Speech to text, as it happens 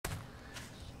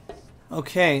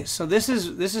Okay, so this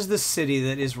is the city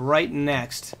that is right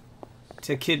next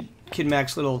to Kid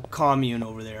Mac's little commune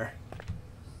over there.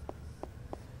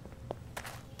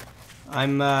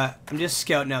 I'm just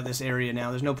scouting out this area now.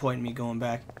 There's no point in me going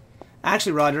back.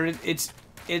 Actually, Roger, it's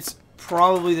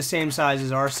probably the same size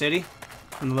as our city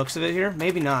from the looks of it here.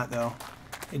 Maybe not though.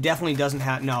 It definitely doesn't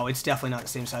have. No, it's definitely not the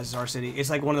same size as our city. It's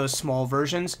like one of those small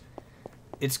versions.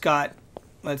 It's got.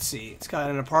 Let's see. It's got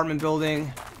an apartment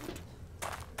building.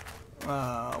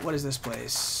 What is this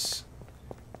place?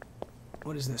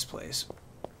 What is this place?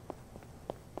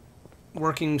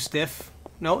 Working Stiff.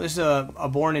 No, this is a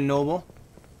Born and Noble.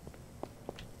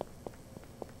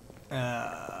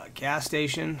 Gas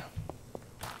station.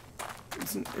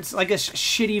 It's like a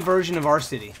shitty version of our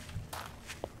city.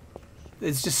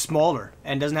 It's just smaller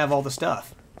and doesn't have all the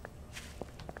stuff.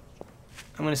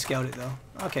 I'm gonna scout it though.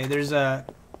 Okay, there's a.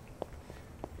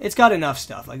 It's got enough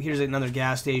stuff. Like here's another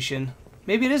gas station.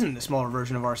 Maybe it isn't the smaller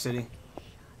version of our city.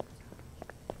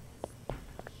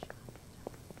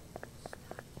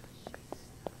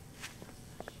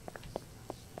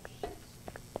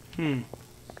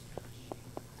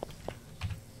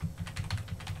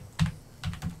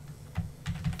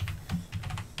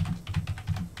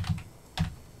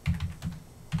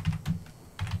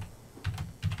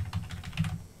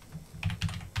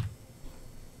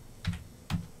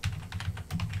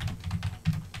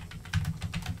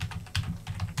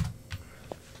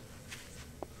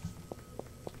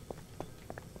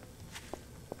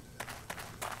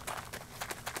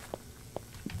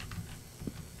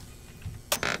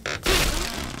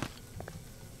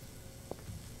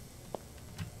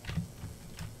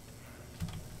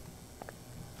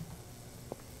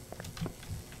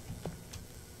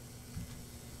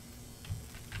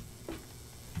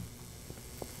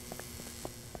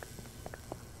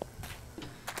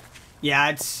 Yeah,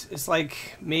 it's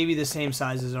like maybe the same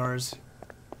size as ours.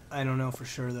 I don't know for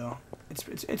sure though.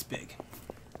 It's big.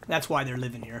 That's why they're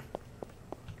living here.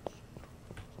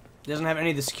 It doesn't have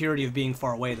any of the security of being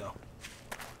far away though.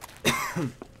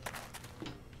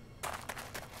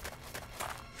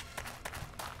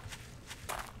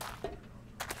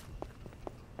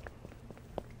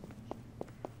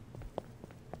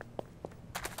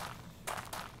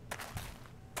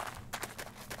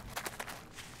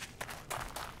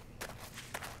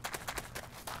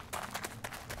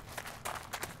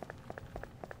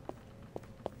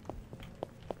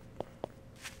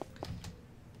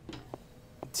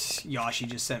 Yoshi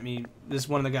just sent me, this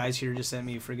one of the guys here just sent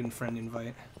me a friggin' friend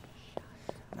invite.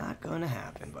 Not gonna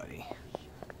happen, buddy.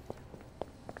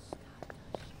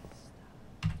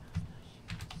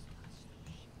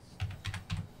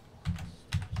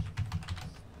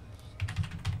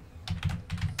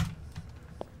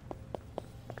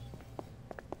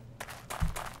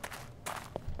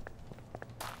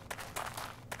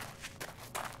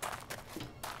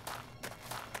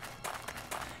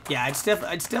 Yeah, it's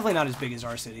definitely not as big as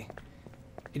our city.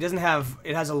 It doesn't have.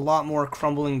 It has a lot more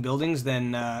crumbling buildings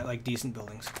than like decent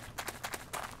buildings.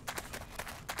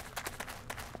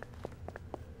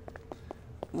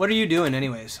 What are you doing,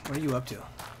 anyways? What are you up to?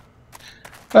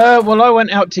 Well, I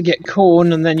went out to get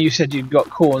corn, and then you said you'd got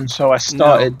corn, so I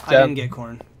started. No, I didn't get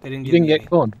corn. They didn't give you didn't me get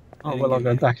corn. Oh well, I'll go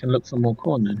any. back and look for more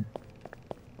corn then.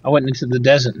 I went into the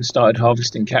desert and started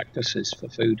harvesting cactuses for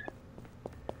food.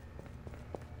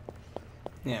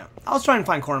 Yeah, I'll try and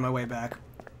find corn on my way back.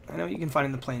 I know you can find it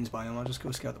in the plains biome. I'll just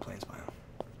go scout the plains biome.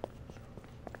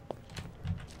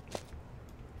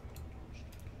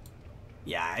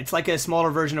 Yeah, it's like a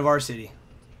smaller version of our city.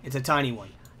 It's a tiny one.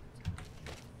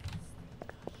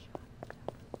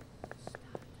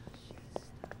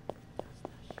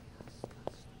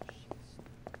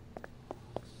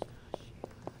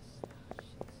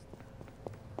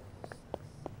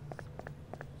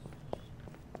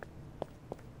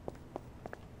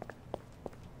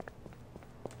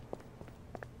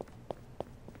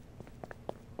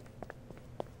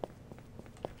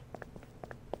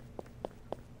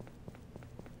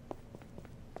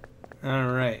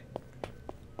 Alright.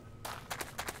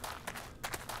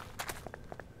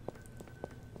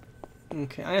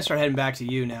 Okay, I'm gonna start heading back to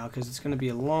you now, because it's gonna be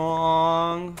a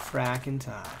long fracking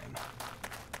time.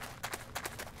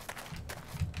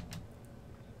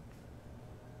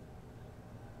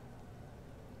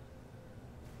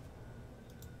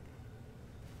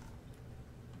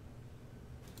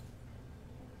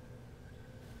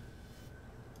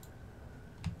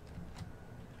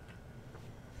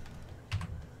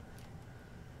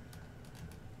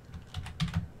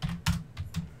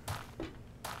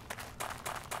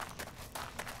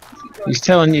 He's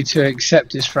telling you to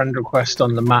accept his friend request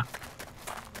on the map.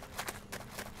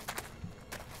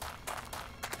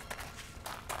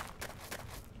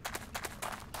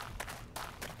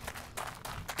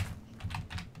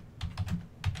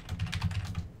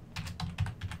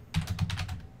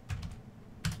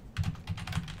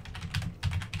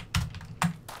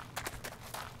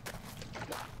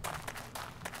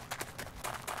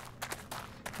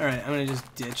 Alright, I'm gonna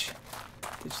just ditch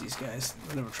these guys.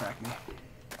 They'll never track me.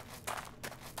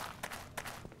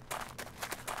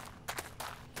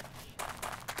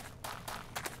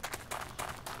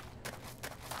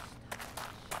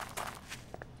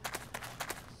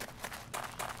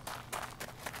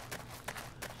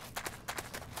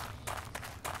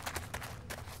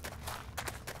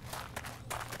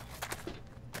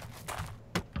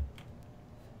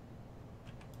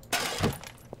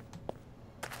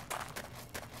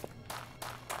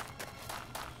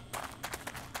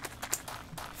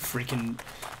 Freaking...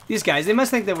 These guys, they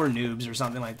must think that we're noobs or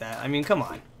something like that. I mean, come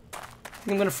on.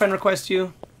 Think I'm gonna friend request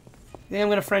you? Think I'm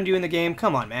gonna friend you in the game?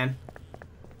 Come on, man.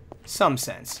 Some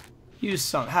sense. Use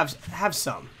some. Have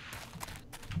some.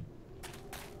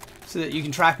 So that you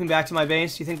can track me back to my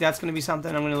base? You think that's gonna be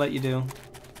something I'm gonna let you do?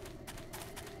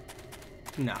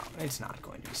 No, it's not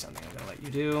going to be something I'm gonna let you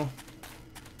do.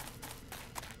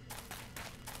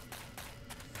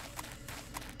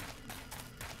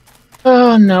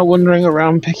 Oh, I'm now wandering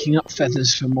around picking up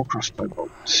feathers for more crossbow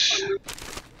bolts.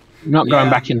 I'm not going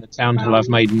back in the town till I've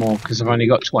made more, because I've only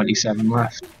got 27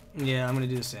 left. Yeah, I'm going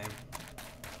to do the same.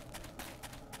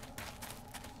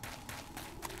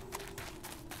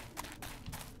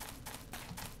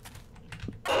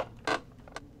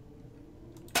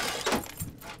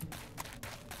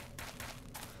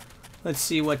 Let's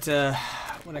see what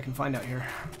I can find out here.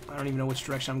 I don't even know which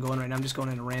direction I'm going right now. I'm just going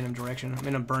in a random direction. I'm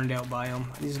in a burned out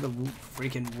biome. These are the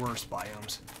freaking worst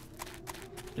biomes.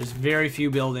 There's very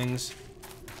few buildings.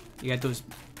 You got those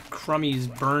crummies,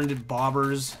 burned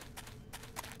bobbers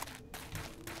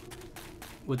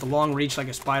with the long reach like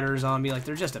a spider zombie. Like,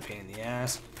 they're just a pain in the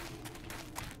ass.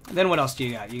 And then what else do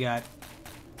you got? You got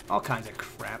all kinds of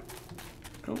crap.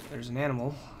 Oh, there's an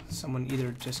animal. Someone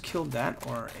either just killed that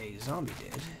or a zombie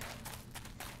did.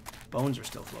 Bones are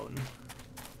still floating.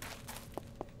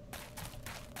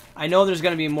 I know there's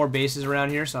going to be more bases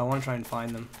around here, so I want to try and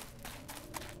find them.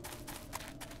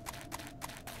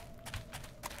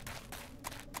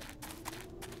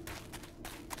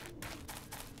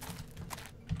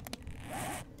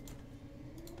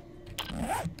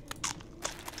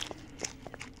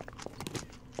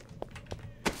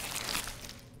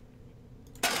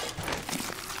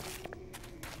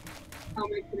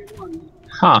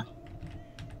 Huh.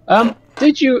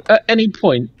 Did you at any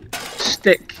point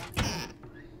stick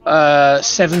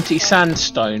 70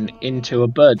 sandstone into a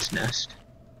bird's nest?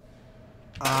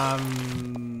 I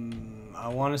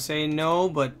want to say no,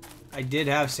 but I did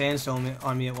have sandstone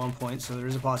on me at one point, so there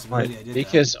is a possibility I did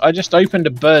because that. I just opened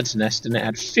a bird's nest and it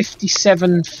had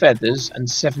 57 feathers and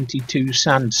 72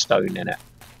 sandstone in it.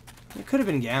 It could have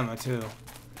been Gamma, too.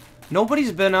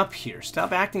 Nobody's been up here.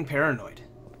 Stop acting paranoid.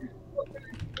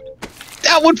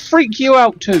 That would freak you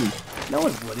out, too. No,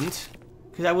 it wouldn't.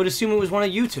 Because I would assume it was one of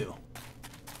you two.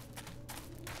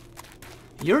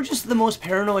 You're just the most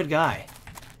paranoid guy.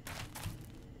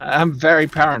 I'm very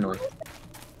paranoid.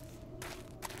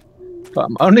 But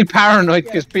I'm only paranoid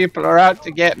because people are out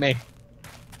to get me.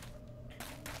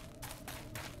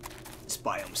 This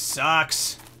biome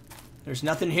sucks. There's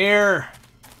nothing here.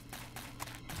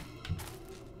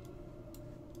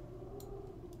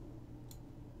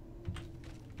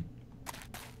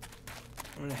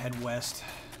 I'm gonna head west.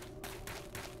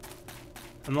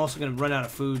 I'm also gonna run out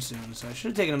of food soon, so I should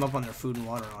have taken them up on their food and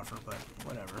water offer, but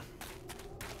whatever.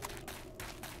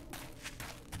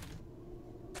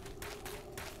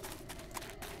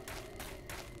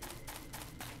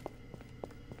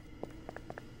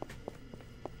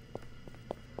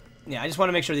 Yeah, I just want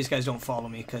to make sure these guys don't follow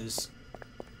me, because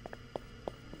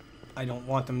I don't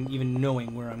want them even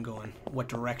knowing where I'm going, what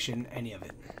direction, any of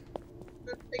it.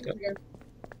 Yep.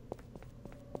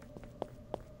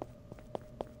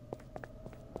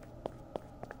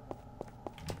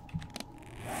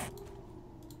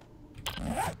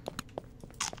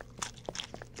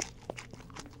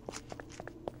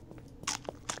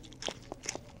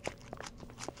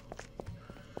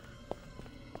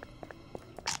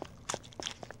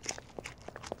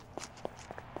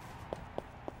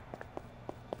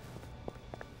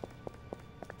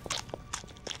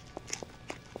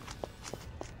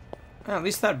 Well, at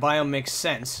least that biome makes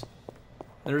sense.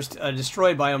 There's a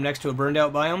destroyed biome next to a burned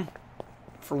out biome.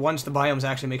 For once, the biomes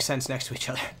actually make sense next to each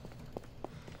other.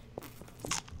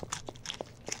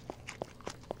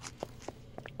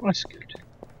 That's good.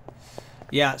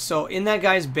 Yeah, so in that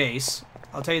guy's base,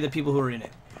 I'll tell you the people who are in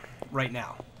it right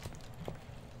now.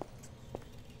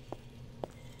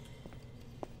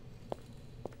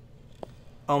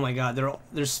 Oh my god,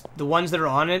 there's the ones that are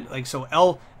on it, like, so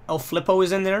El Flippo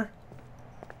is in there.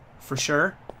 For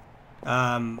sure.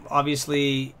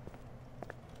 Obviously,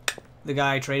 the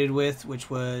guy I traded with, which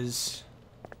was...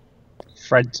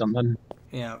 Fred something.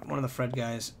 Yeah, one of the Fred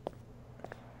guys.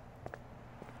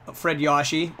 Fred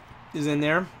Yoshi is in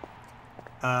there.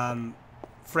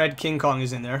 Fred King Kong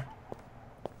is in there.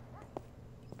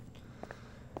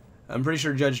 I'm pretty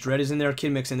sure Judge Dredd is in there.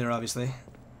 Kid Mick's in there, obviously.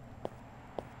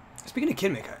 Speaking of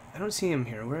Kid Mick, I don't see him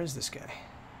here. Where is this guy?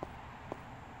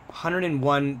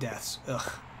 101 deaths.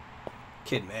 Ugh.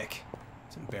 Kid Mick.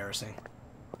 It's embarrassing.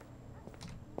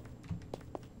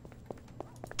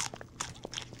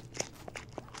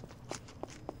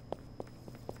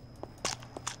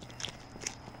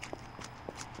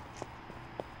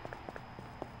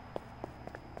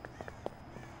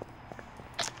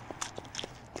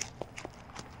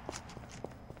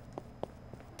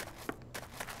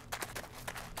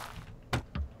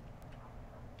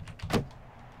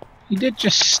 He did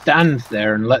just stand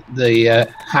there and let the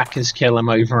hackers kill him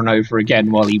over and over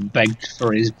again while he begged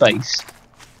for his base.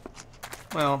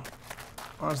 Well,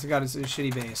 honest to God, it's a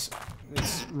shitty base.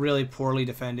 It's really poorly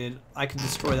defended. I could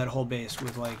destroy that whole base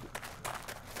with, like...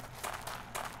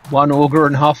 1 auger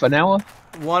in half an hour?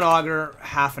 1 auger,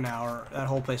 half an hour. That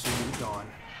whole place would be gone.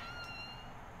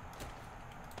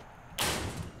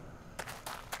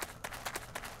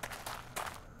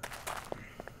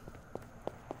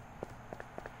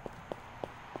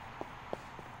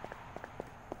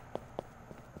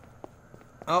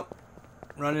 Oh,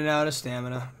 running out of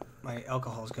stamina. My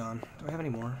alcohol's gone. Do I have any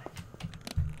more?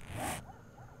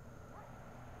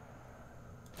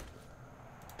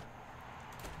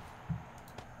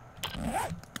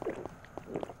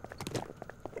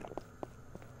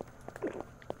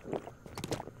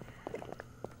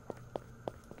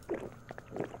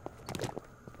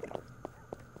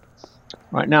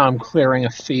 Right now I'm clearing a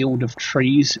field of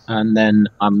trees and then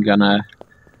I'm gonna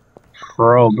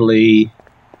probably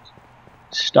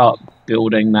start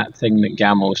building that thing that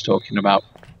Gamma was talking about.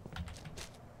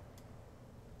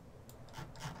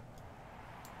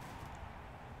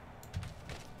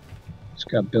 Let's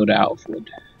go build it out of wood.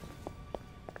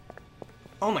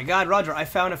 Oh my God, Roger, I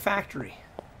found a factory.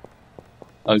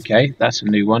 Okay, that's a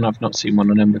new one. I've not seen one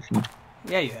of them before.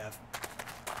 Yeah, you have.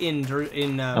 In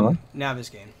Navis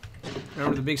game.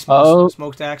 Remember the big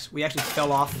smokestacks? We actually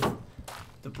fell off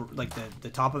the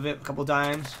top of it a couple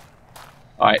times.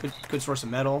 Alright. Good source of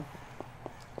metal.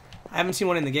 I haven't seen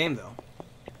one in the game though.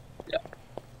 Yeah.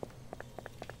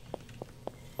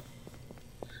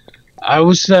 I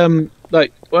was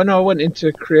like when I went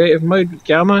into creative mode with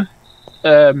Gamma,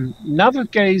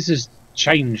 Navigaze has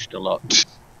changed a lot.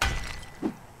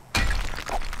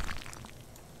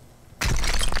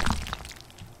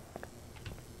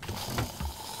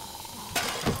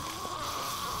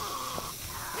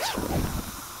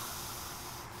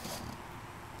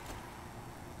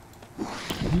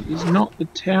 It's not the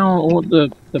town or the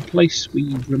place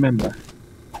we remember.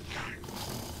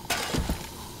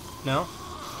 No?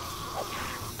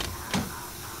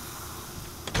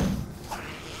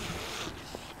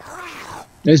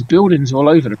 There's buildings all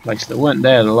over the place that weren't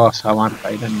there the last time I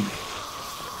played anyway.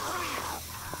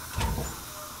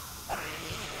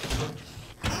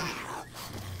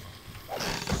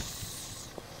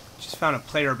 Just found a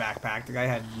player backpack. The guy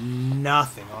had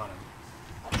nothing on him.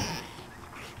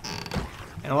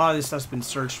 And a lot of this stuff's been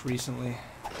searched recently.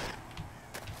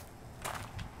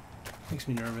 Makes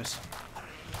me nervous.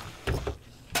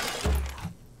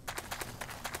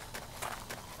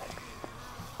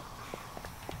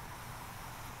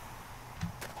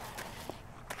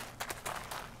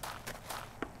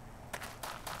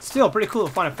 Still pretty cool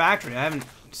to find a factory. I haven't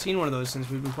seen one of those since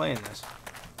we've been playing this.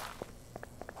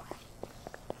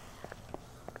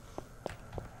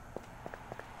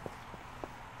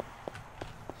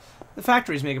 The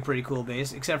factories make a pretty cool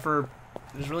base, except for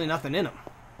there's really nothing in them.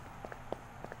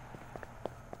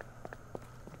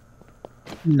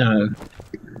 No.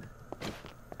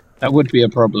 That would be a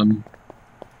problem.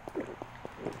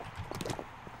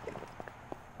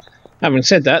 Having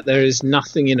said that, there is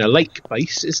nothing in a lake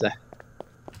base, is there?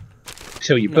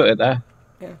 Until you put it there.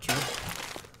 Yeah, true.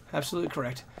 Absolutely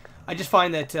correct. I just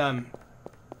find that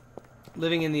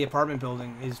living in the apartment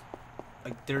building is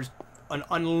like there's an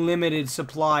unlimited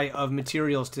supply of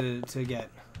materials to get.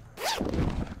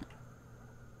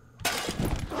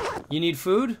 You need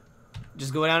food?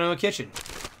 Just go down to a kitchen.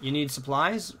 You need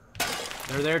supplies?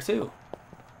 They're there too.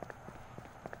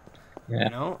 Yeah. You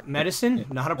know, medicine? Yeah,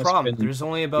 not a problem. There's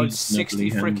only about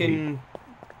 60 freaking,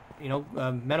 you know,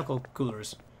 medical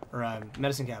coolers or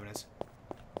medicine cabinets.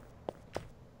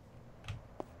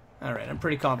 Alright, I'm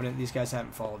pretty confident these guys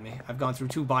haven't followed me. I've gone through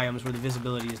 2 biomes where the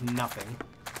visibility is nothing.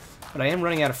 But I am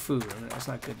running out of food. That's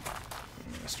not good.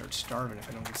 I'm going to start starving if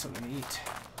I don't get something to eat.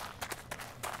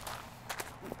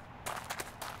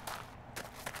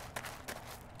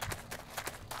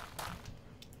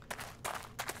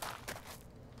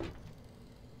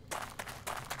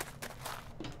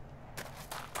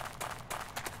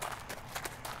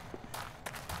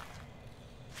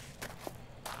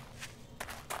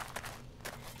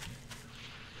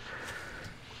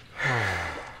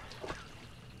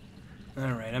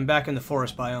 Alright, I'm back in the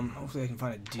forest biome. Hopefully I can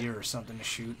find a deer or something to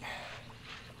shoot.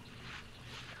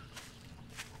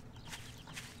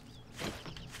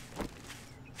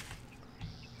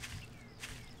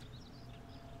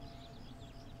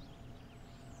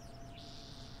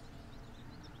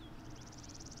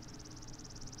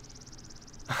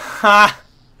 Ha!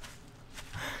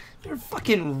 They're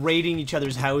fucking raiding each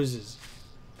other's houses.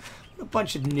 What a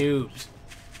bunch of noobs.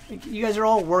 Like, you guys are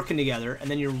all working together, and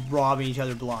then you're robbing each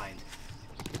other blind.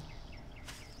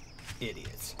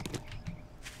 Idiots.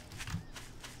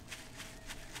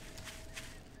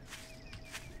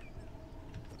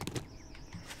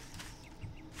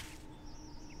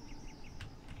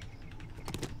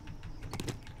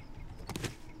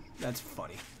 That's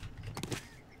funny.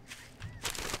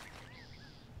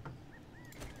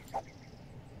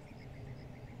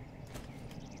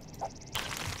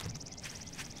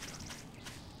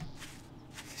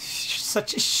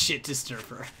 Such a shit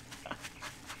disturber.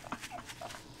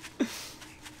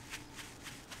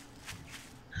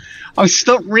 I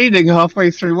stopped reading halfway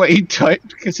through what he typed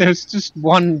because there was just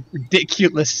one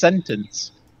ridiculous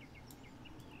sentence.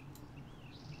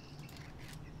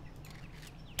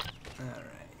 Alright.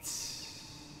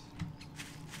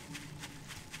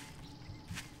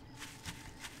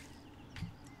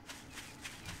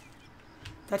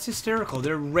 That's hysterical.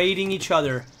 They're raiding each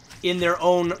other in their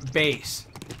own base.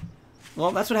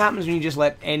 Well, that's what happens when you just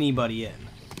let anybody in.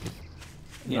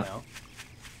 You know.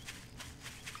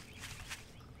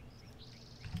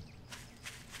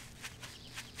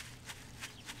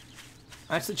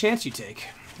 That's the chance you take.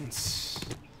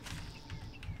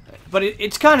 But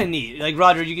it's kind of neat. Like,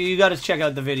 Roger, you got to check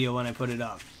out the video when I put it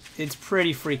up. It's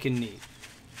pretty freaking neat.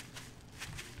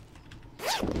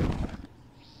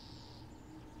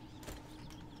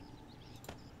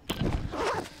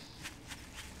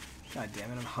 God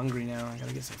damn it, I'm hungry now. I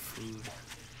gotta get some food.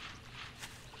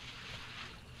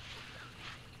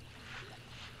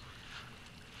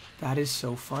 That is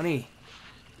so funny.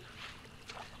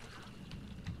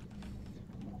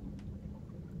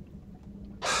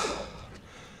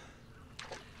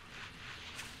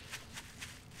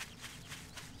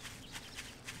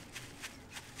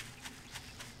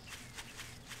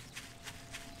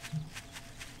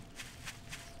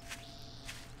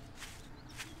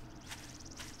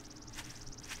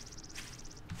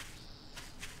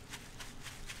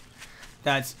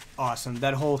 That's awesome.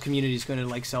 That whole community is going to,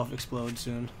 like, self-explode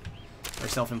soon. Or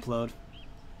self-implode.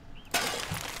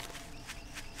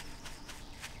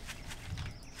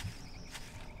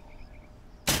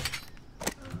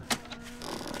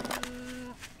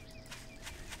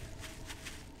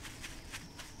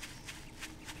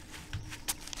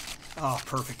 Oh,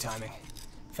 perfect timing.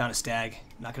 Found a stag.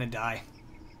 Not going to die.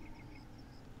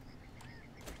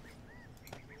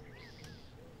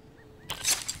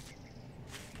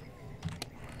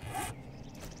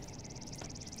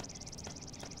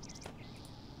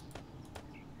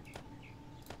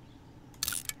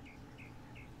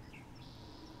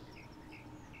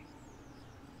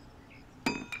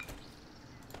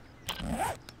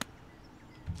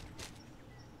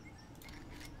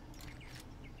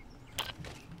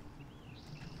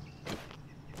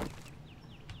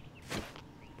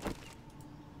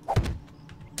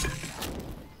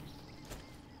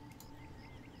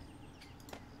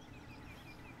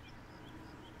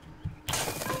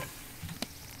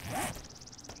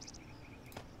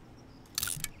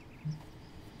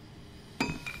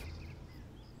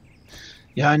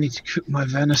 Yeah, I need to cook my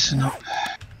venison up.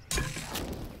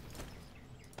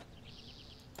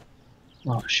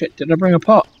 Oh shit, did I bring a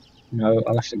pot? No,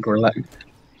 I'll have to grill it.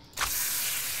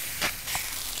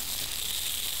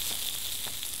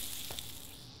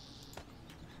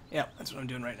 Yeah, that's what I'm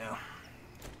doing right now.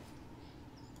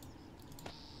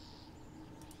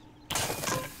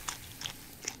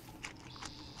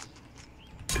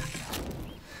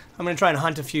 I'm gonna try and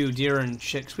hunt a few deer and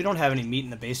shit, 'cause we don't have any meat in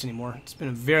the base anymore. It's been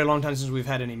a very long time since we've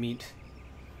had any meat.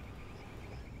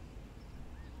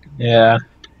 Yeah,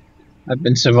 I've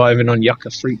been surviving on yucca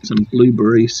fruits and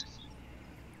blueberries.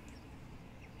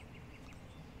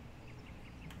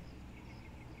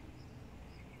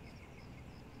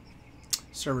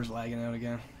 Server's lagging out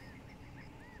again.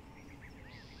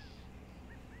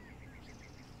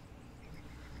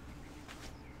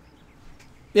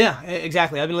 Yeah,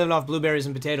 exactly. I've been living off blueberries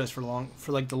and potatoes for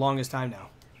like the longest time now.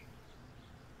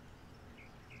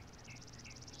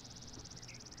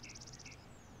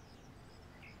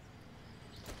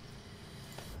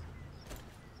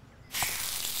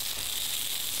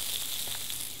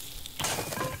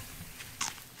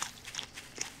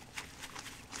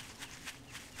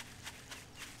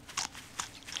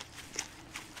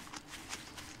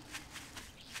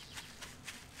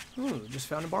 just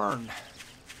found a barn.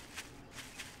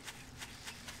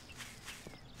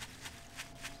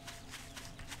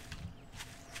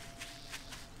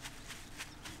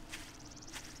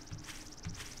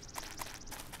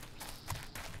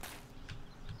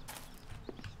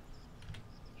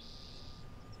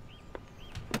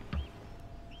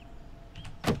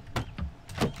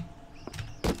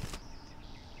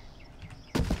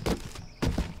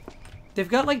 They've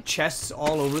got like chests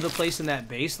all over the place in that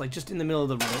base, like just in the middle of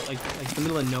the road, like the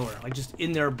middle of nowhere, like just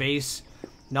in their base,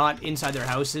 not inside their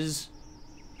houses.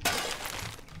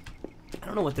 I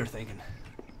don't know what they're thinking.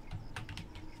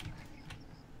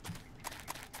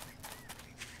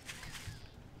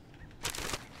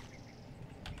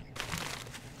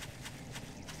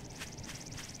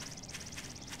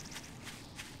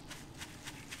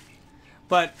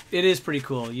 But it is pretty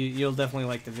cool. You'll definitely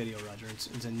like the video, Roger.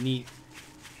 It's a neat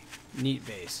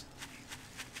base.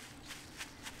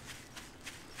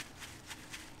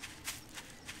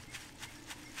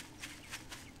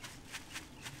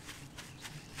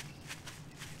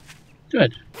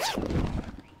 Good.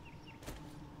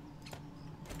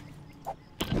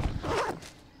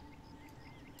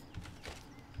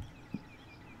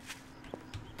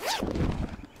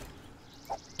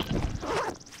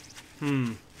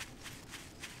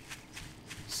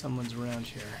 Someone's around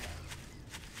here.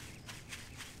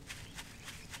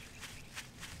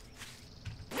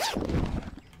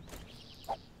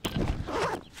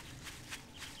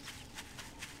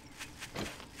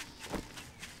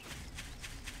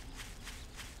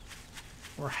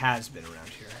 Or has been around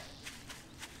here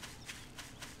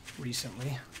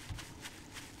recently.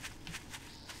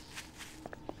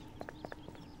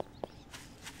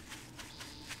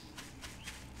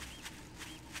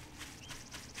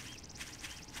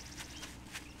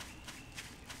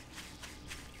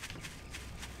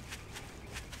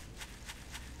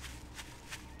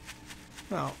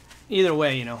 Well, either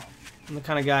way, you know, I'm the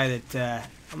kind of guy that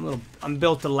I'm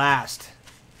built to last.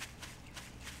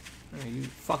 I mean, you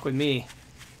fuck with me,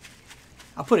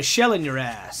 I'll put a shell in your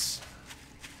ass.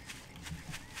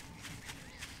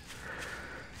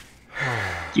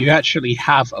 Do you actually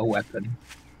have a weapon?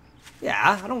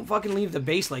 Yeah, I don't fucking leave the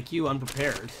base like you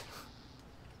unprepared.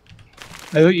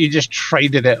 I thought you just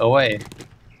traded it away.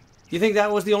 You think that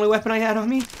was the only weapon I had on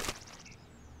me?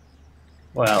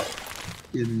 Well,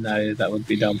 no, that would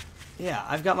be dumb. Yeah,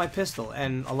 I've got my pistol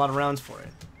and a lot of rounds for it.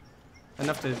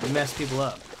 Enough to mess people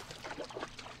up.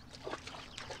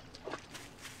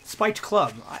 Spiked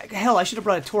club. Hell, I should have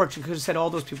brought a torch and could have set all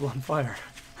those people on fire.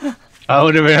 That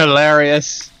would have been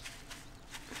hilarious.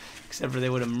 Except for they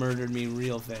would have murdered me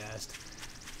real fast.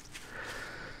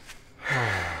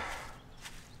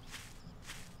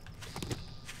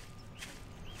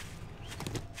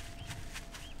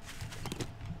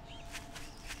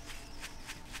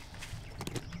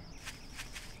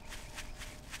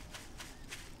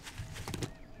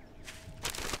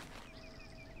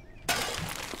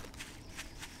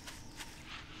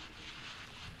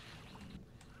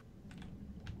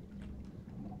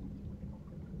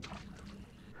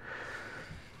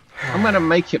 I'm going to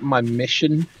make it my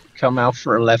mission, come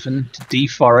Alpha 11, to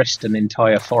deforest an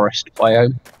entire forest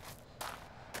biome.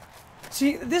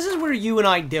 See, this is where you and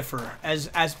I differ as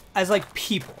like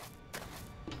people.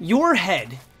 Your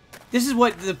head, this is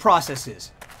what the process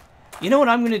is. You know what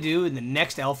I'm going to do in the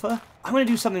next alpha? I'm going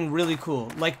to do something really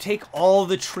cool, like take all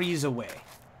the trees away.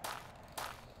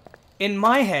 In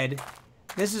my head,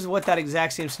 this is what that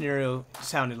exact same scenario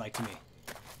sounded like to me.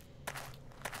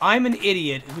 I'm an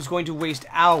idiot who's going to waste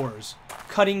hours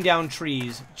cutting down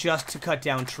trees just to cut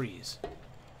down trees.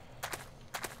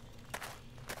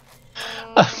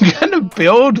 I'm gonna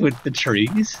build with the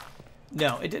trees.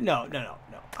 No.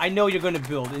 I know you're going to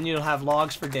build, and you'll have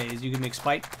logs for days. You can make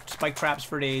spike traps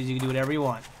for days. You can do whatever you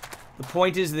want. The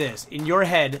point is this: in your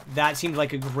head, that seemed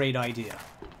like a great idea.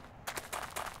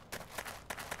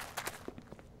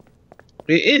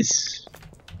 It is.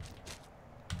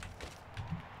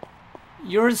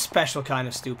 You're a special kind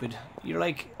of stupid. You're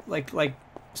like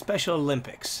Special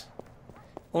Olympics,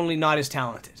 only not as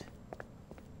talented.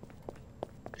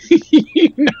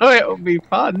 You know it'll be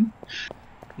fun.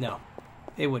 No,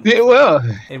 it wouldn't. It will.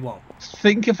 It won't.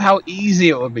 Think of how easy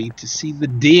it would be to see the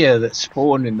deer that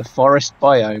spawn in the forest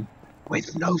biome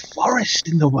with no forest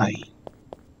in the way.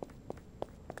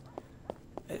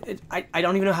 I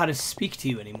don't even know how to speak to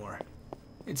you anymore.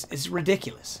 It's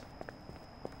ridiculous.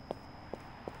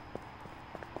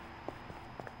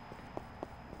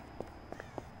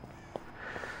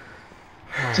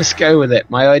 Just go with it.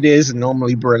 My ideas are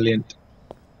normally brilliant.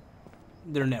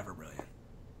 They're never brilliant.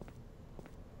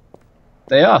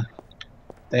 They are.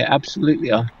 They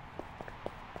absolutely are.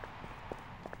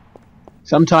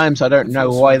 Sometimes I don't I feel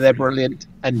know sorry why they're for you. brilliant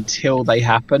until they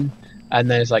happen,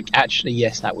 and then it's like, actually,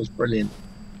 yes, that was brilliant.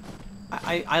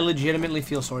 I legitimately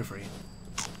feel sorry for you.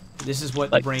 This is what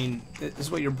the Like brain. This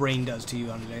is what your brain does to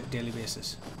you on a daily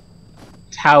basis.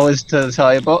 towers to the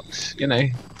tire box, you know,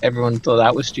 everyone thought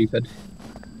that was stupid.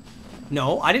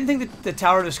 No, I didn't think that the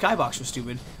tower to Skybox was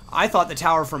stupid. I thought the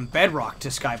tower from Bedrock to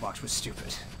Skybox was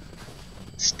stupid.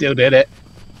 Still did it.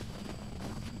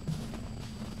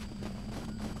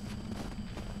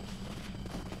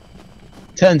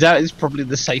 Turns out it's probably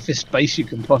the safest base you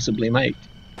can possibly make.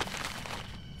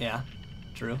 Yeah,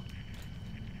 true.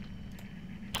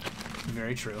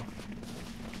 Very true.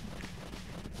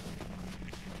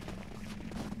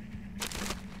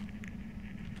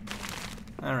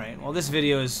 Alright, well this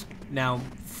video is now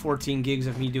 14 gigs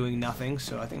of me doing nothing,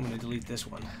 so I think I'm going to delete this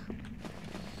one.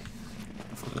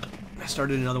 I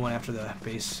started another one after the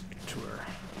base tour.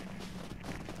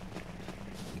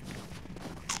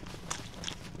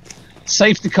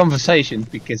 Save the conversation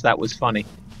because that was funny.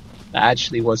 That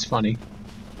actually was funny.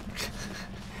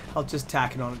 I'll just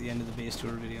tack it on at the end of the base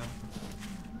tour video.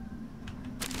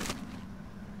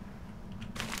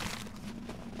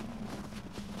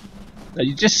 No,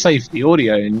 you just save the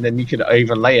audio and then you could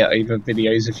overlay it over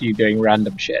videos of you doing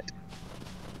random shit.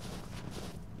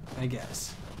 I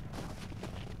guess.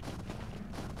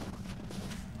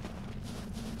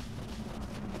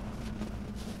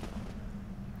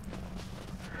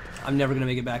 I'm never gonna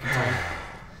make it back in time.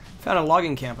 Found a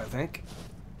logging camp, I think.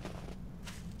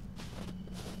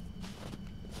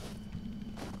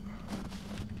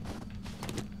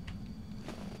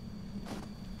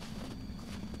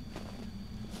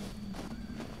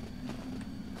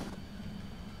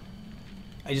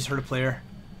 I just heard a player.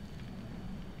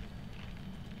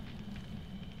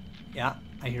 Yeah,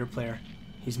 I hear a player.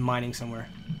 He's mining somewhere.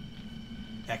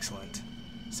 Excellent.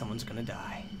 Someone's gonna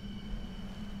die.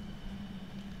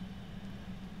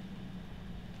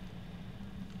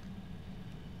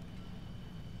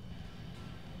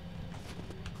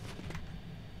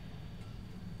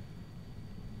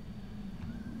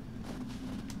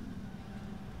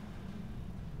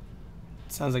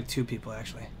 Sounds like two people,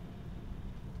 actually.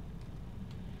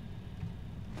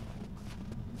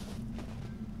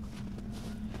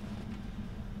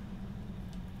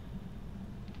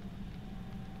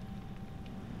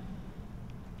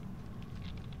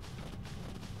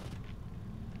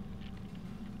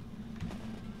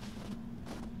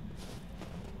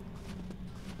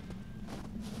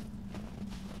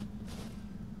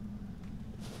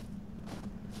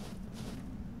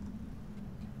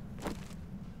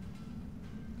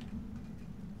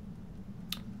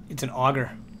 It's an auger.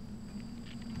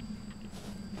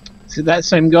 So that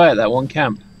same guy at that one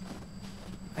camp.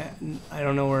 I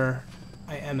don't know where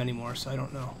I am anymore, so I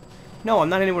don't know. No, I'm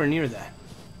not anywhere near that.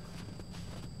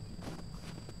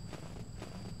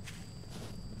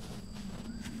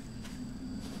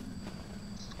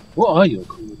 What are your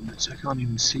coordinates? I can't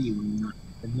even see you when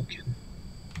I'm looking.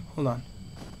 Hold on.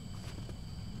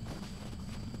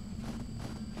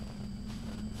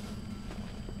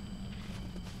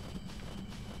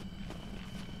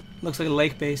 Looks like a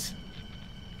lake base.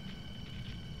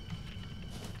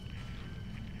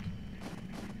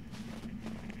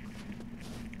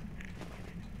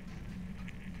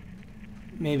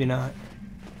 Maybe not.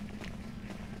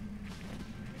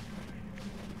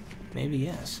 Maybe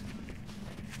yes.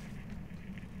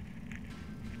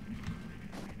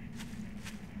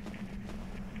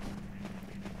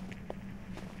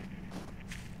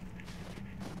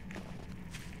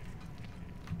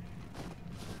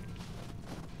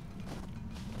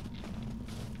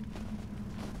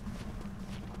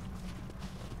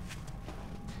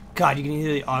 God, you can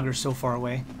hear the auger so far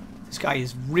away. This guy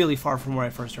is really far from where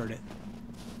I first heard it.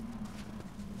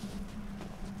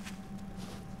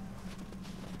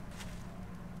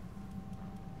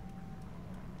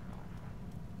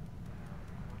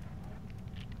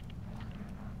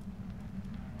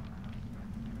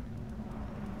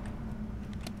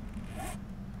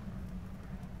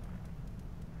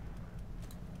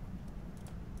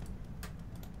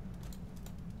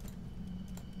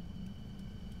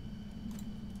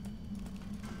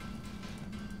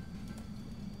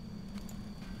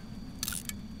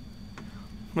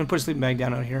 I'm gonna put a sleeping bag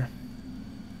down out here.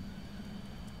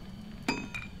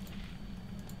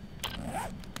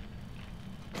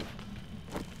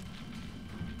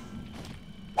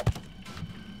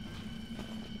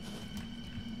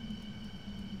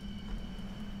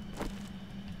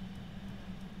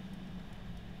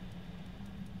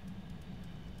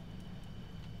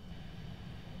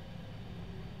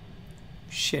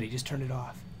 Shit, he just turned it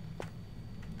off.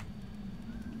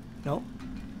 Nope.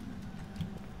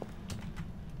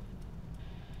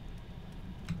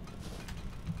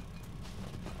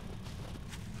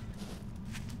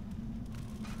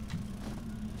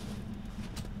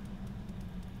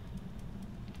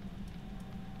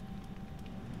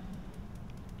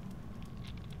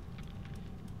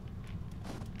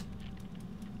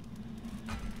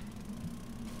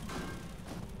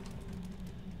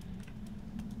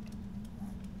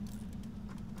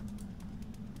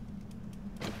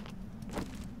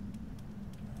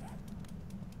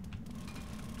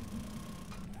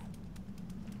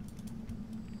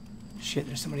 Shit,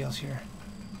 there's somebody else here.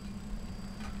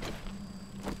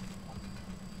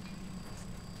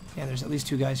 Yeah, there's at least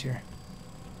 2 guys here.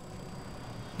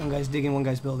 One guy's digging, one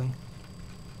guy's building.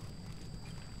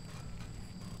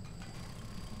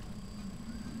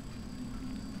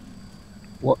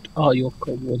 What are your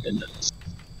coordinates?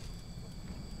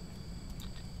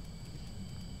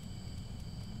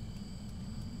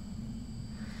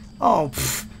 Oh,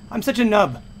 pfft, I'm such a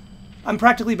nub. I'm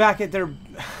practically back at their...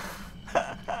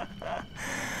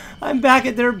 I'm back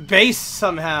at their base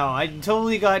somehow. I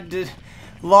totally got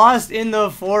lost in the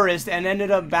forest and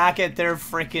ended up back at their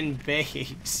frickin'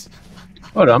 base.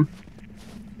 Hold on.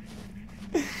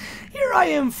 Here I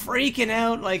am freaking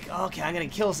out like, okay, I'm gonna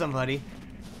kill somebody.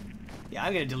 Yeah,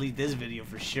 I'm gonna delete this video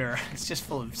for sure. It's just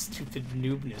full of stupid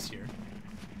noobness here.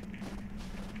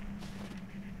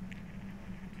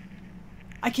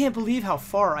 I can't believe how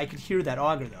far I could hear that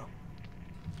auger, though.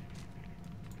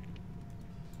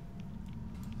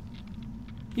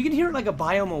 You can hear it like a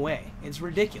biome away. It's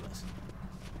ridiculous.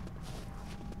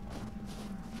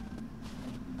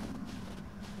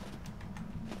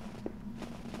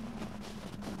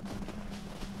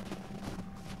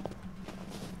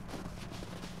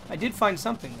 I did find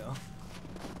something, though.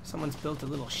 Someone's built a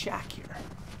little shack here.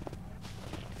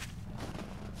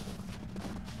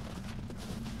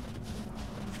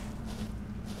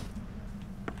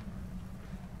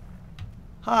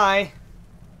 Hi.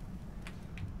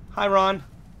 Hi, Ron.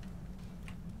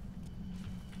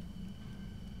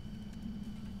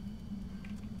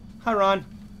 Hi, Ron.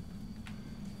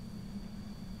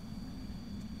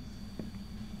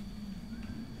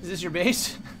 Is this your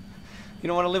base? You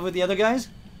don't want to live with the other guys?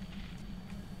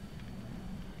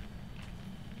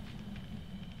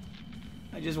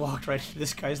 I just walked right into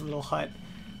this guy's little hut.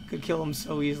 Could kill him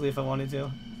so easily if I wanted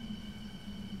to.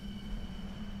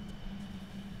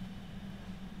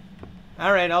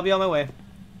 Alright, I'll be on my way.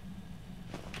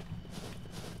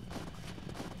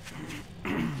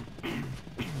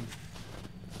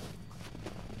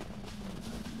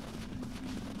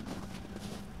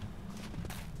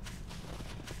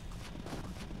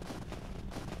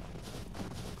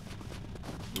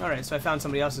 Alright, so I found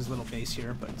somebody else's little base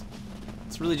here, but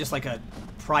it's really just like a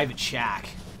private shack.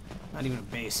 Not even a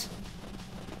base.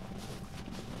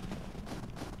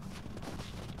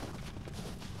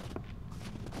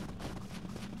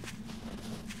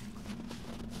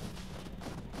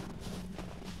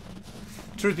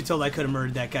 Truth be told, I could have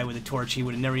murdered that guy with a torch. He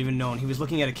would have never even known. He was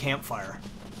looking at a campfire.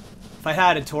 If I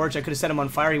had a torch, I could have set him on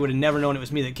fire. He would have never known it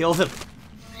was me that killed him.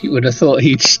 He would have thought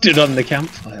he'd stood on the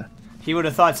campfire. He would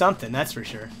have thought something, that's for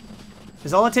sure.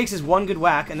 Because all it takes is one good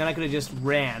whack, and then I could have just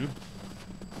ran.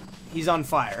 He's on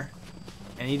fire,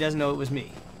 and he doesn't know it was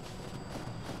me.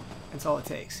 That's all it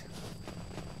takes.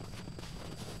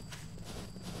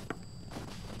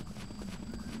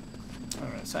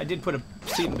 Alright, so I did put a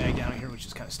sleeping bag down here, which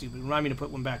is kind of stupid. Remind me to put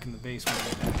one back in the base when I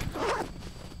get back.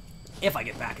 If I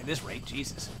get back at this rate,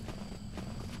 Jesus.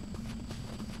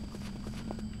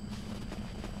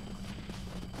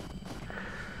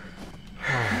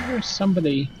 There's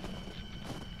somebody...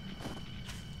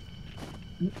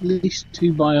 At least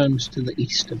 2 biomes to the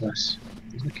east of us.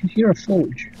 I can hear a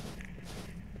forge.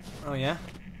 Oh, yeah?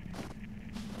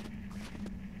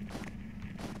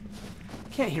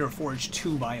 Can't hear a forge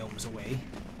 2 biomes away.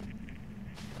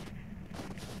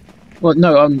 Well,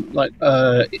 no, I'm like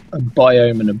a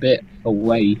biome and a bit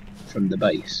away from the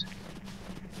base.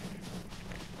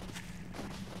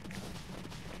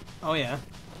 Oh, yeah?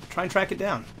 Try and track it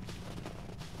down.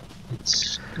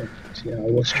 It's stopped. Yeah, I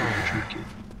was trying to track it.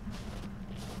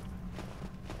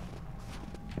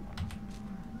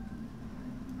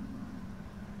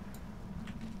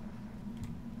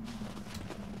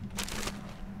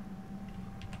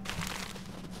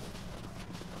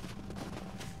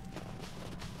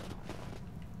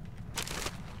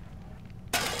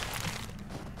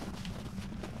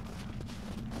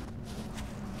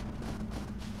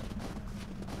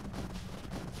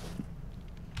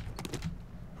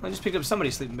 I just picked up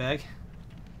somebody's sleeping bag.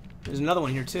 There's another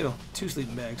one here too. 2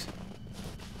 sleeping bags.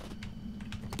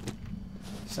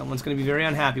 Someone's going to be very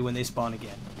unhappy when they spawn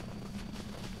again.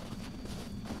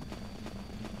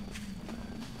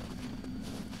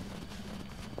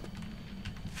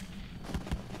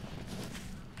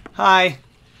 Hi.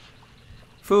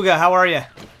 Fuga, how are you?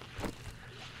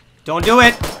 Don't do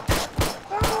it!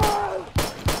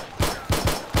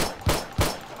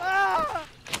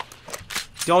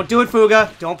 Don't do it,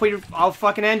 Fuga. Don't put your... I'll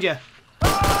fucking end you.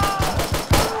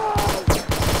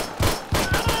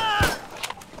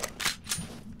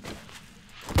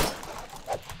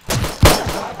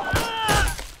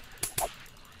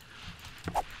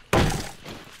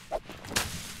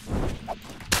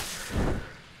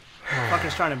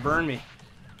 guy's trying to burn me.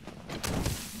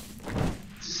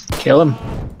 Kill him.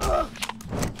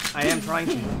 I am trying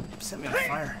to. Set me on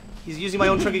fire. He's using my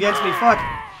own trick against me. Fuck.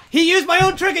 He used my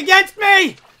own trick against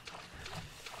me!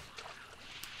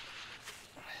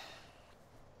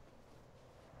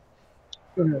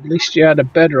 Well, at least you had a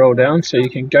bedroll down so you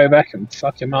can go back and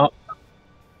fuck him up.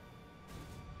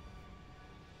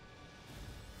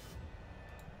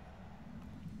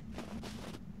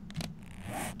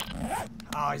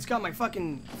 Oh, he's got my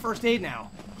fucking first aid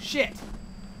now. Shit.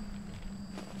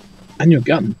 And your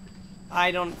gun.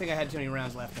 I don't think I had too many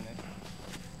rounds left in it.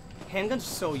 Handgun's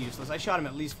so useless. I shot him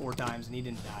at least 4 times and he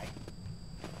didn't die.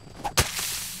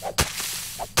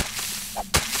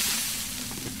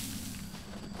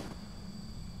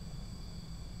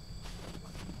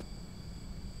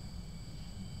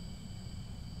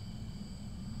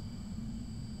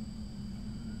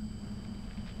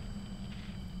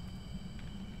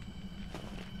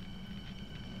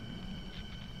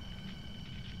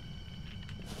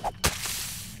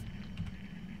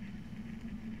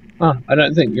 Oh, I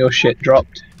don't think your shit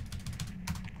dropped.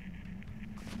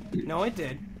 No, it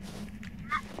did.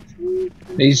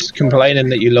 He's complaining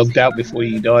that you logged out before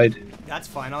you died. That's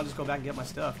fine. I'll just go back and get my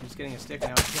stuff. I'm just getting a stick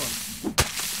now to kill him.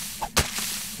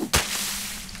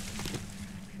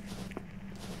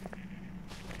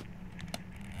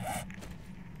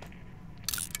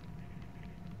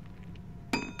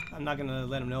 I'm not gonna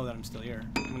let him know that I'm still here.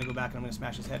 I'm gonna go back and I'm gonna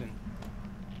smash his head in.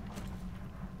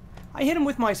 I hit him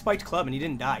with my spiked club and he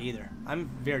didn't die either. I'm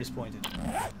very disappointed.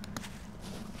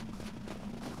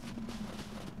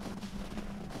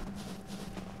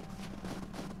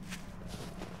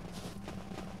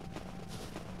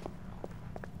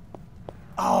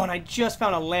 Oh, and I just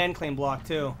found a land claim block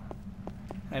too.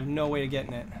 I have no way of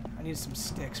getting it. I need some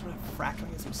sticks. Where the frack can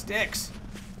I get some sticks?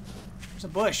 There's a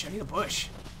bush. I need a bush.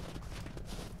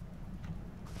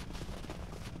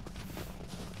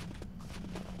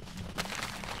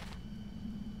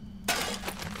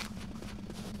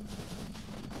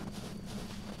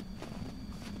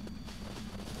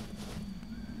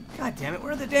 God damn it,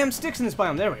 where are the damn sticks in this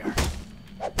biome? There we are.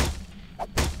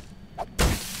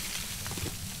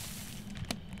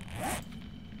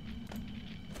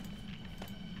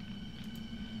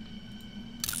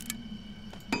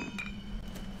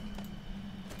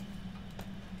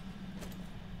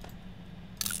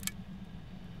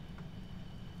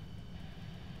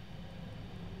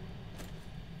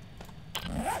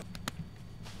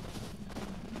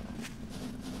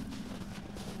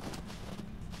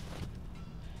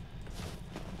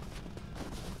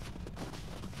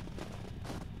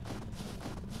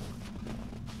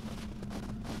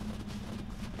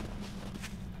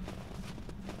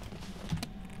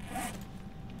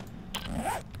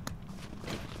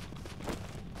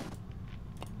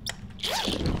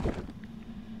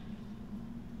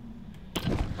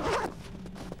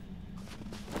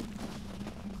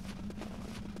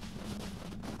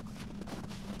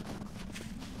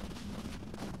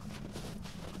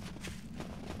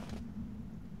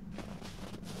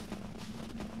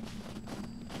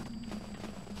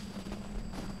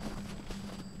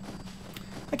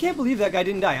 I can't believe that guy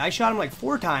didn't die. I shot him like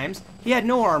 4 times. He had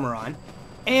no armor on.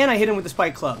 And I hit him with the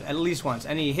spike club at least once.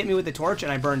 And he hit me with the torch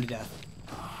and I burned to death.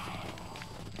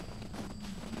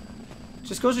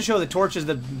 Just goes to show the torch is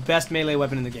the best melee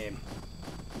weapon in the game.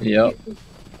 Yep.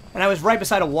 And I was right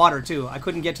beside a water too. I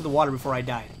couldn't get to the water before I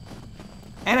died.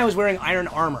 And I was wearing iron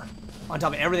armor on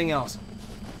top of everything else.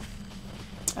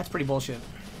 That's pretty bullshit.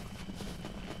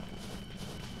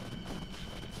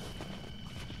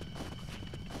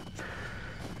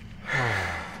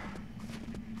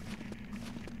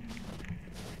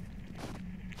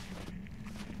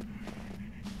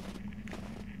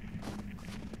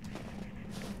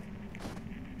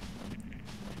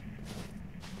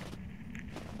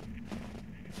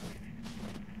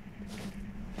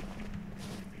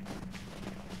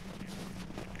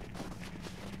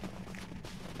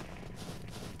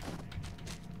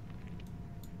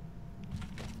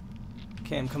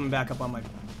 Okay, I'm coming back up on my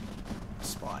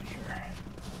spot here.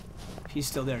 If he's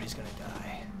still there, he's gonna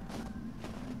die.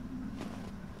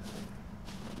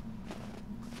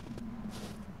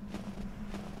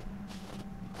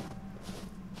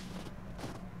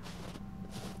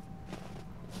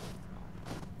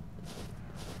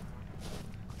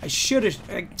 I should have...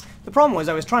 The problem was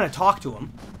I was trying to talk to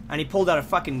him, and he pulled out a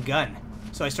fucking gun.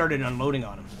 So I started unloading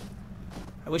on him.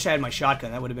 I wish I had my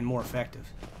shotgun. That would have been more effective.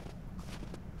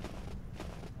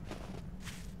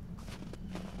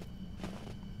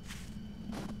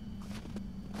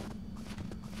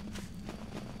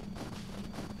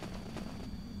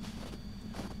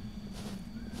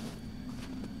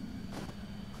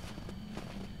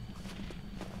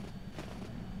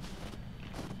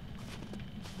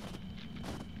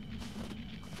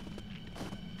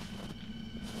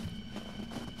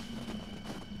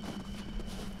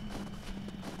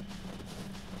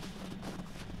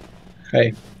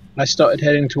 Okay. I started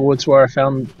heading towards where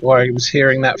I was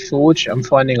hearing that forge. I'm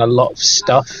finding a lot of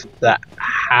stuff that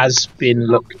has been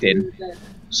looked in.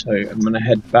 So I'm going to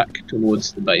head back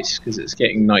towards the base because it's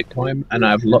getting nighttime and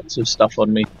I have lots of stuff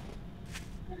on me.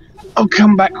 I'll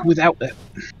come back without it.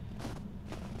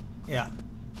 Yeah.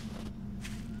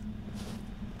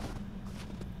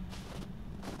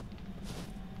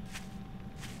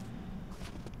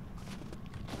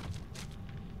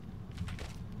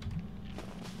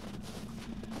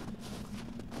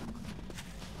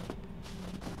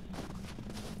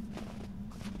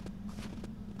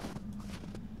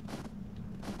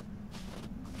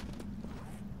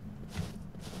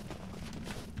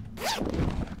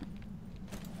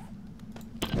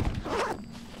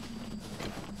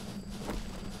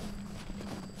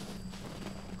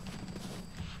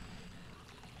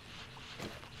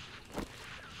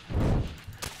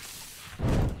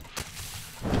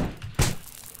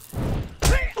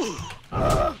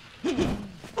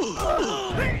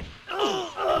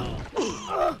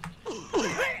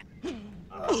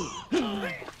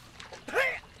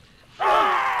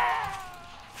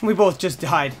 We both just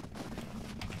died.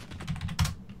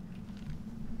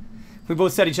 We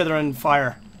both set each other on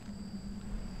fire.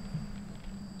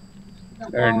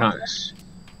 Very nice.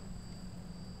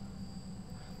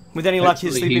 With any luck,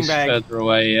 his sleeping he's bag. Further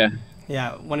away, yeah.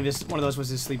 Yeah, one of those was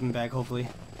his sleeping bag, hopefully.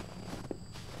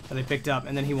 That I picked up,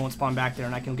 and then he won't spawn back there,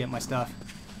 and I can get my stuff.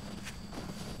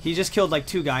 He just killed like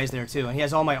 2 guys there too, and he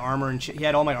has all my armor and shit. He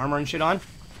had all my armor and shit on.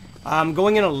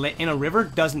 Going in a river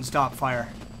doesn't stop fire.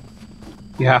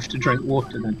 You have to drink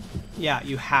water then. Yeah,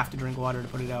 you have to drink water to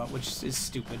put it out, which is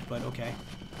stupid, but okay.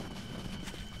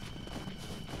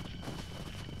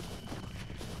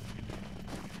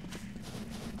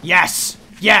 Yes!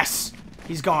 Yes!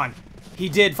 He's gone. He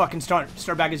did fucking start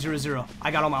back at 0-0.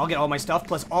 I'll get all my stuff,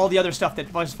 plus all the other stuff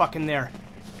that was fucking there.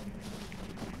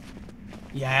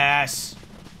 Yes!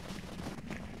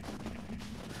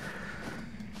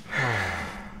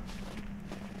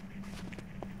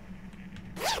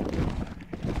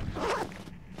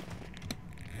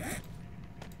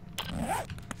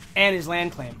 And his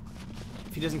land claim.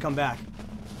 If he doesn't come back.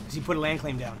 Because he put a land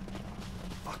claim down.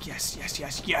 Fuck yes, yes,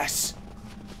 yes, yes!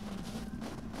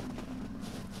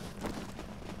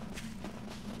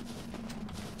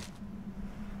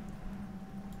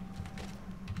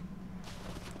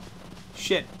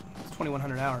 Shit. It's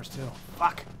 2,100 hours too.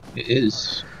 Fuck. It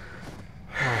is.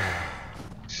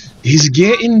 It's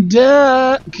getting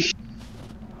dark!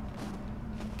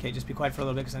 Okay, just be quiet for a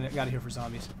little bit because I gotta hear for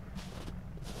zombies.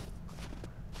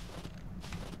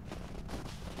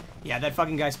 Yeah, that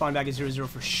fucking guy spawned back at 0-0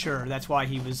 for sure. That's why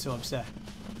he was so upset.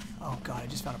 Oh god, I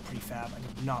just found a prefab. I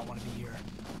did not want to be here.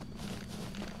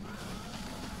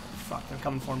 Fuck, they're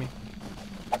coming for me.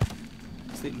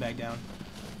 Sleeping bag down.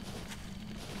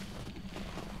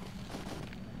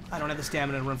 I don't have the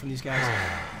stamina to run from these guys.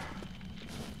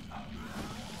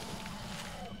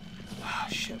 Oh,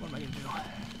 shit, what am I gonna do?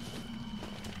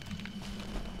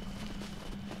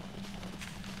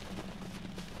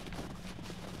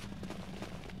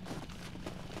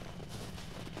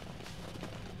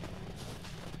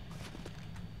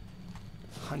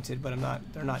 Hunted, but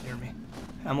they're not near me.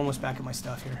 I'm almost back at my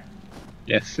stuff here.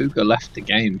 Yeah, Fuga left the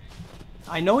game.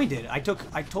 I know he did. I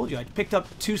told you, I picked up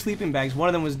 2 sleeping bags. One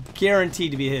of them was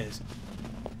guaranteed to be his.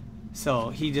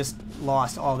 So he just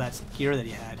lost all that gear that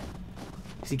he had.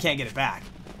 Because he can't get it back.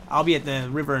 I'll be at the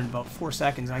river in about 4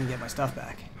 seconds and I can get my stuff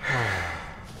back.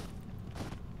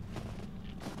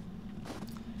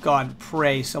 God,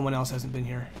 pray someone else hasn't been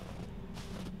here.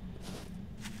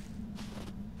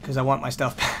 Because I want my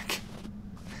stuff back.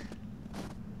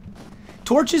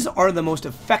 Torches are the most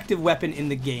effective weapon in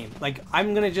the game. Like,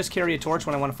 I'm going to just carry a torch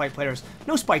when I want to fight players.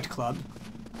 No spiked club.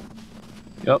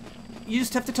 Yep. You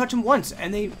just have to touch them once,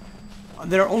 and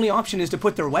their only option is to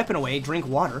put their weapon away, drink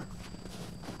water.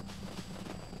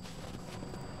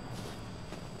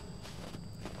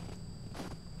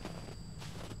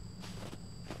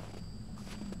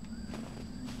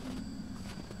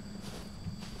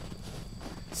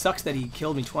 Sucks that he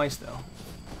killed me twice, though.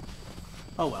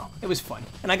 Oh well, it was fun,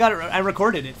 and I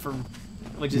recorded it for,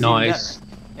 which is nice. Even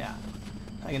better. Yeah,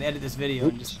 I can edit this video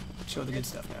and just show the good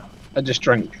stuff now. I just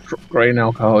drank grain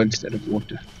alcohol instead of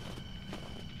water.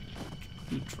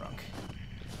 You drunk?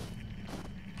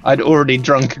 I'd already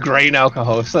drunk grain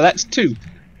alcohol, so that's 2.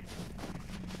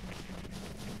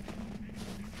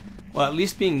 Well, at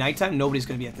least being nighttime, nobody's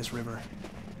going to be at this river.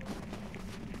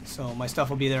 So my stuff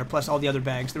will be there, plus all the other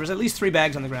bags. There was at least 3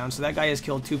 bags on the ground, so that guy has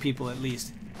killed 2 people at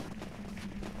least.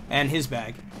 And his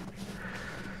bag.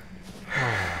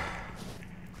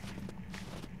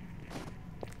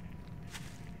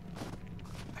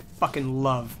 fucking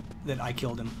love that I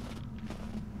killed him.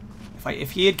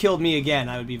 If he had killed me again,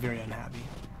 I would be very unhappy.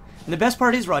 And the best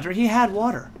part is, Roger, he had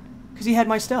water. Because he had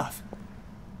my stuff.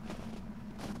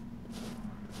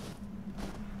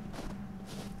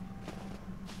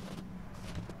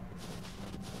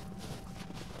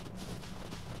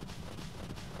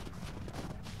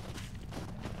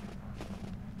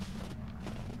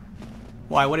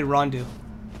 Why? What did Ron do?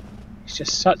 He's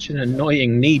just such an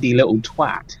annoying, needy little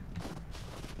twat.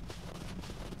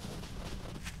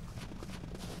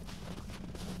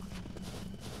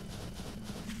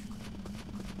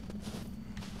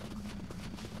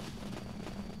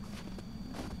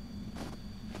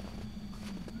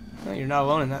 Well, you're not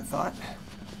alone in that thought.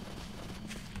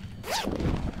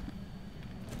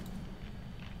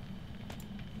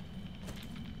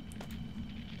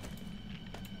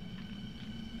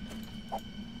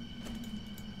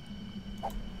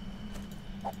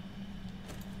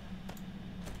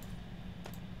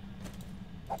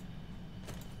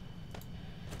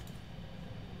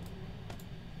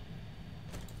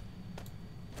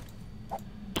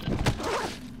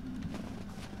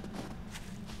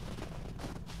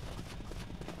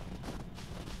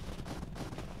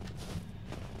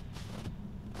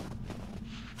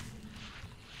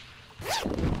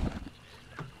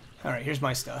 Alright, here's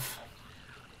my stuff.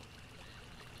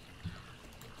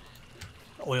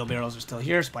 Oil barrels are still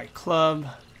here. Spike club.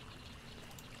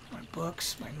 My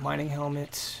books. My mining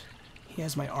helmet. He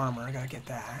has my armor. I gotta get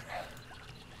that.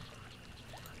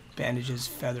 Bandages,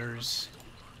 feathers.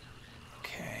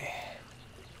 Okay.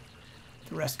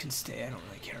 The rest can stay. I don't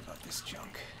really care about this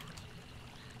junk.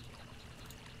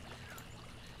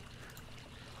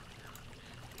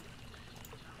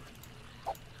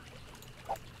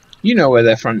 You know where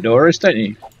their front door is, don't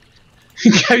you?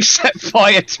 Go set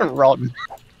fire to Ron.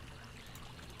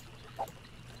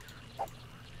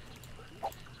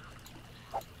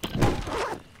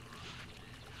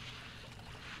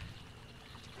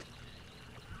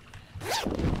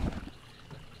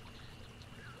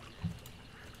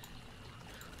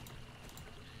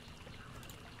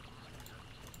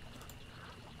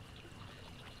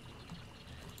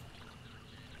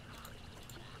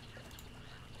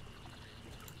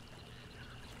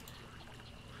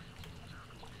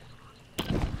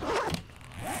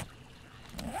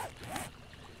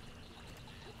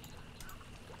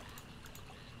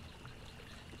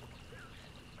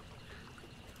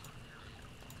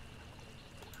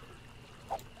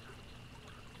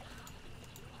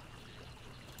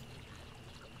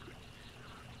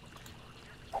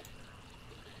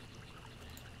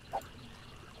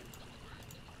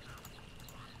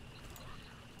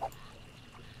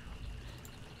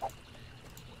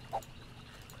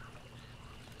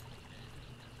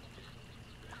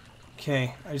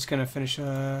 Okay, I'm just gonna finish,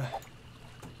 and,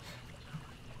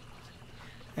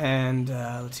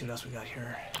 let's see what else we got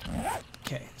here.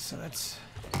 Okay, so that's...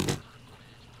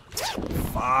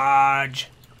 Fudge!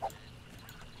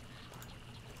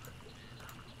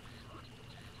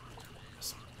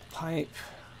 Some pipe.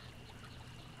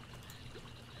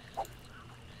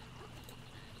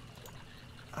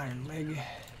 Iron leg.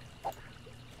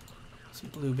 Some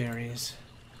blueberries.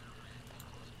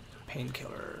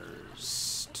 Painkillers.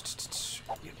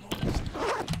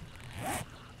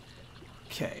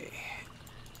 Okay.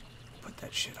 Put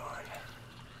that shit on.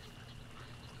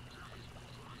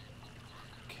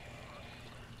 Okay.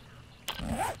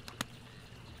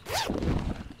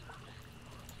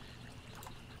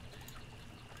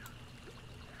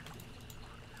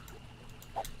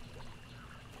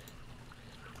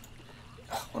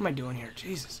 What am I doing here?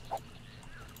 Jesus.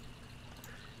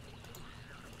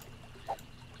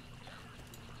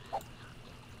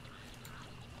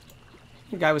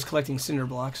 The guy was collecting cinder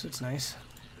blocks, so it's nice.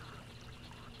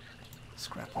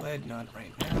 Scrap lead, not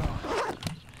right now.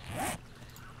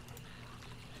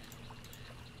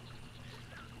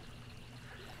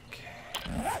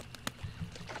 Okay.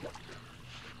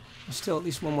 There's still at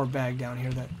least one more bag down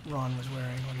here that Ron was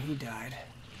wearing when he died.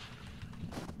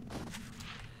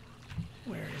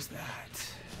 Where is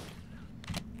that?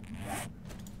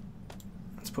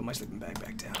 Let's put my sleeping bag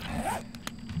back down.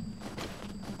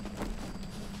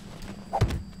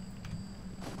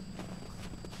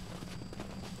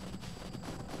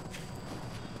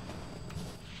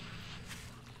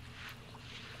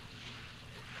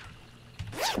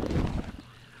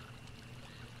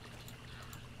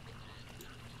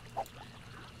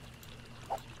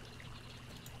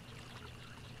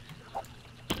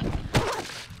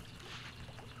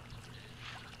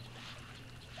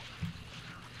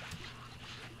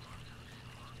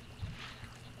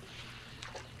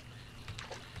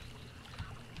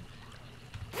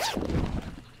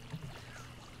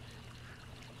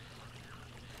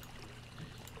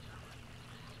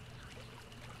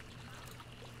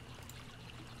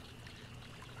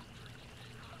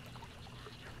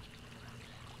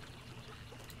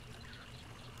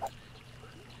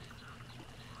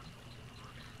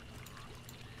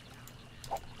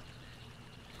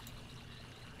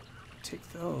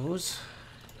 Take those.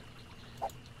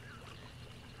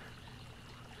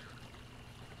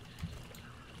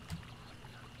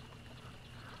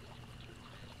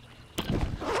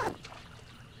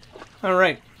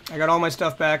 Alright, I got all my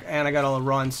stuff back, and I got all the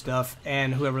Ron stuff,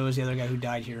 and whoever was the other guy who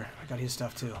died here. I got his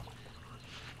stuff too.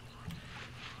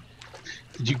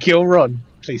 Did you kill Ron?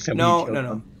 Please tell me you killed No.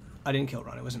 Ron. I didn't kill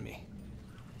Ron, it wasn't me.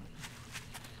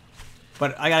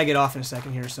 But I gotta get off in a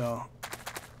second here, so...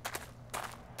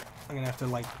 I'm gonna have to,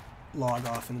 like, log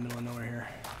off in the middle of nowhere here.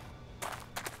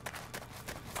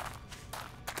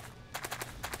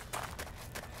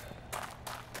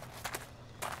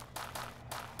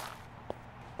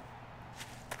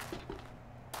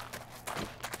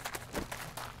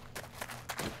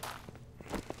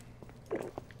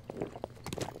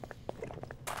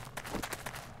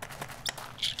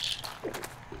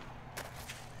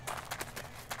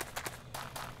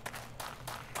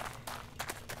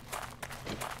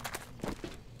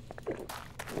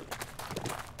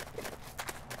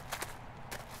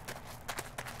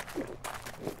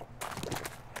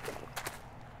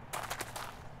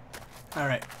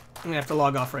 Alright, I'm gonna have to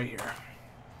log off right here.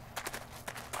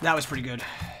 That was pretty good.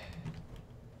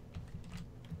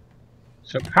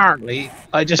 So apparently,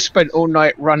 I just spent all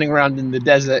night running around in the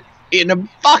desert in a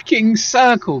fucking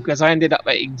circle because I ended up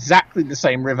at exactly the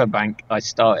same riverbank I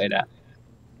started at.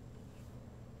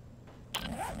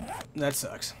 That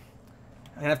sucks.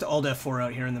 I'm gonna have to Alt F4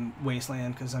 out here in the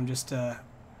wasteland because I'm just, I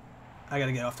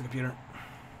gotta get off the computer.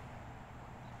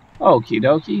 Okie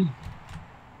dokie.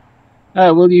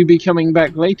 Will you be coming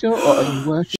back later, or are you working?